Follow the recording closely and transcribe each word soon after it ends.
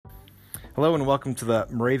Hello and welcome to the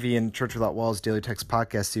Moravian Church Without Walls Daily Text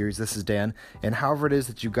Podcast Series. This is Dan, and however it is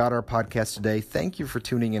that you got our podcast today, thank you for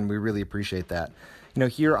tuning in. We really appreciate that. You know,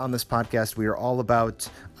 here on this podcast, we are all about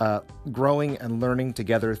growing and learning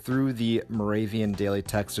together through the Moravian Daily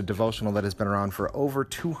Text, a devotional that has been around for over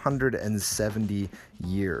 270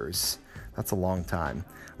 years. That's a long time.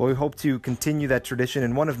 Well, we hope to continue that tradition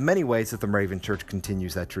in one of many ways that the Moravian Church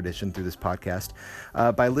continues that tradition through this podcast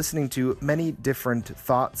by listening to many different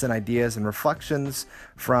thoughts and ideas and reflections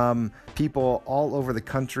from people all over the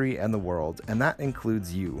country and the world, and that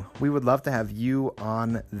includes you. We would love to have you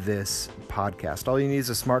on this podcast. All you need is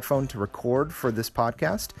a smartphone to record for this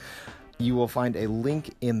podcast. You will find a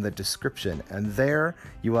link in the description, and there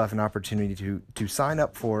you will have an opportunity to sign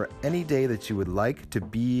up for any day that you would like to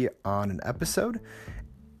be on an episode,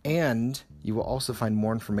 and you will also find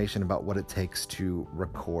more information about what it takes to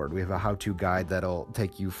record. We have a how-to guide that'll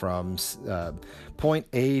take you from point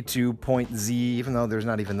A to point Z, even though there's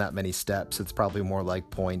not even that many steps. It's probably more like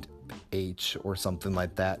point H or something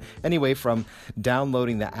like that. Anyway, from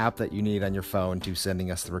downloading the app that you need on your phone to sending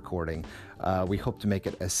us the recording, we hope to make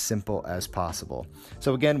it as simple as possible.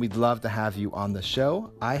 So again, we'd love to have you on the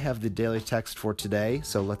show. I have the daily text for today,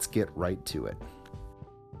 so let's get right to it.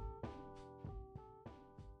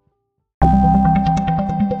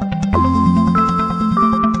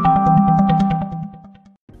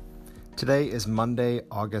 Today is Monday,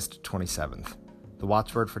 August 27th. The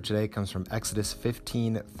watchword for today comes from Exodus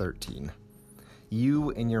 15:13.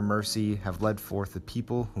 You, in your mercy, have led forth the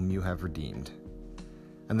people whom you have redeemed.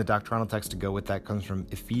 And the doctrinal text to go with that comes from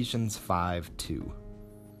Ephesians 5:2.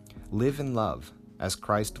 Live in love, as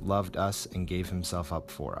Christ loved us and gave himself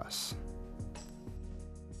up for us.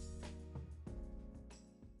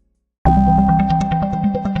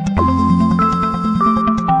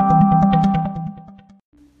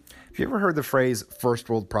 Have you ever heard the phrase first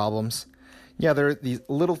world problems? Yeah, there are these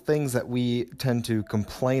little things that we tend to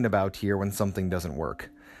complain about here when something doesn't work.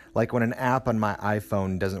 Like when an app on my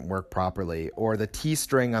iPhone doesn't work properly, or the tea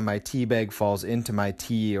string on my tea bag falls into my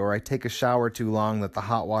tea, or I take a shower too long that the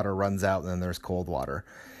hot water runs out and then there's cold water.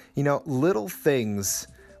 You know, little things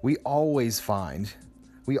we always find.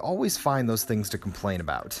 We always find those things to complain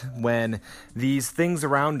about when these things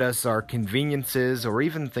around us are conveniences or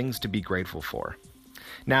even things to be grateful for.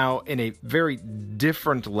 Now, in a very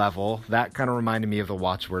different level, that kind of reminded me of the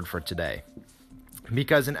watchword for today.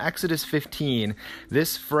 Because in Exodus 15,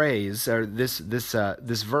 this phrase, or this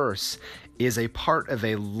verse, is a part of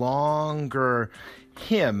a longer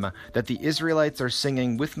hymn that the Israelites are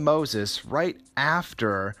singing with Moses right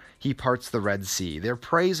after he parts the Red Sea. They're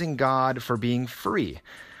praising God for being free.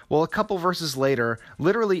 Well, a couple verses later,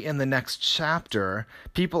 literally in the next chapter,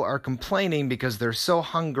 people are complaining because they're so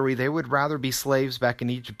hungry they would rather be slaves back in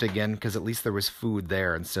Egypt again because at least there was food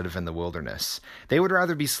there instead of in the wilderness. They would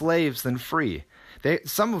rather be slaves than free.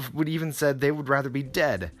 Some would even said they would rather be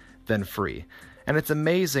dead than free. And it's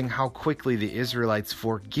amazing how quickly the Israelites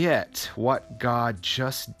forget what God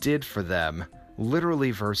just did for them,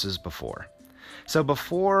 literally verses before. So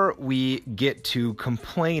before we get to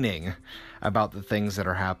complaining about the things that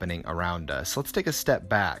are happening around us, let's take a step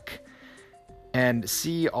back and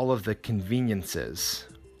see all of the conveniences,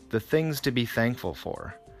 the things to be thankful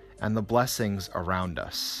for, and the blessings around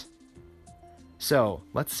us. So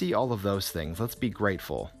let's see all of those things. Let's be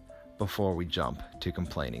grateful before we jump to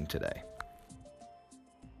complaining today.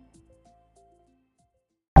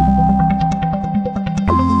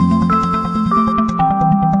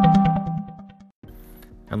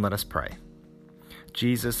 And let us pray.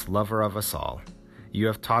 Jesus, lover of us all, you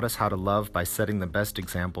have taught us how to love by setting the best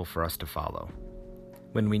example for us to follow.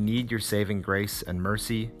 When we need your saving grace and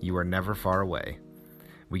mercy, you are never far away.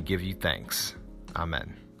 We give you thanks.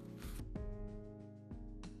 Amen.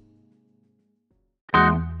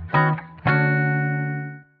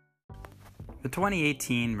 The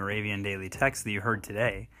 2018 Moravian Daily Text that you heard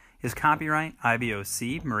today is copyright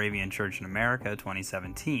IBOC Moravian Church in America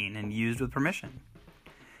 2017 and used with permission.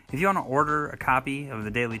 If you want to order a copy of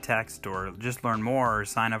the Daily Text or just learn more or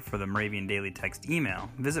sign up for the Moravian Daily Text email,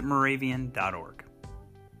 visit moravian.org.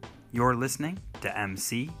 You're listening to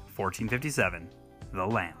MC 1457, The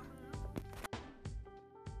Lamp.